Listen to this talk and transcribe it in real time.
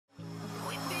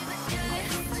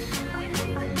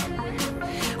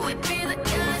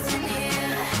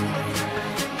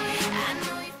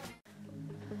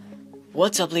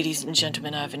What's up, ladies and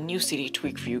gentlemen? I have a new Cydia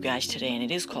tweak for you guys today, and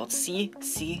it is called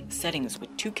CCsettings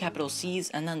with 2 capital C's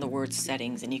and then the word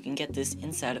settings, and you can get this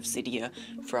inside of Cydia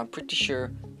for, I'm pretty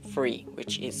sure, free,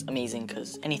 which is amazing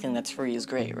because anything that's free is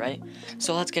great, right?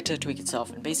 So let's get to the tweak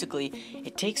itself, and basically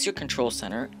it takes your control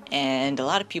center, and a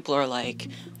lot of people are like,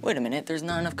 wait a minute, there's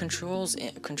not enough toggles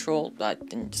inside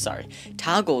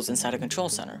a control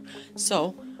center.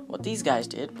 So what these guys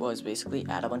did was basically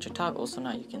add a bunch of toggles, so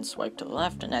now you can swipe to the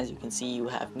left, and as you can see, you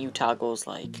have new toggles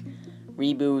like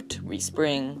reboot,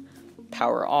 respring,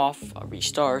 power off,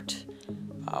 restart.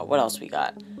 What else we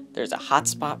got? There's a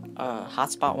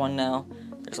hotspot one now.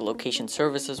 There's a location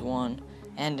services one,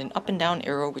 and an up and down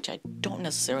arrow, which I don't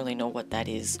necessarily know what that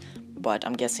is, but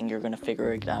I'm guessing you're gonna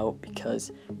figure it out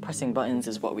because pressing buttons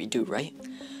is what we do, right?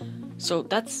 So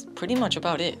that's pretty much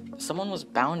about it. Someone was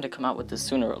bound to come out with this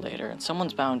sooner or later, and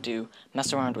someone's bound to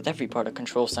mess around with every part of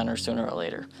Control Center sooner or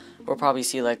later. We'll probably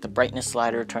see like the brightness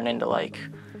slider turn into like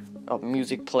a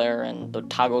music player, and the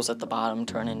toggles at the bottom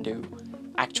turn into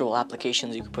actual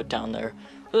applications you can put down there.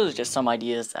 Those are just some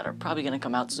ideas that are probably going to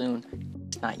come out soon.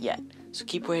 It's not yet. So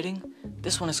keep waiting.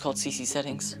 This one is called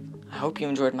CCsettings. I hope you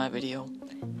enjoyed my video.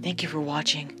 Thank you for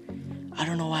watching. I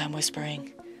don't know why I'm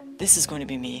whispering. This is going to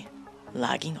be me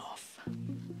logging off.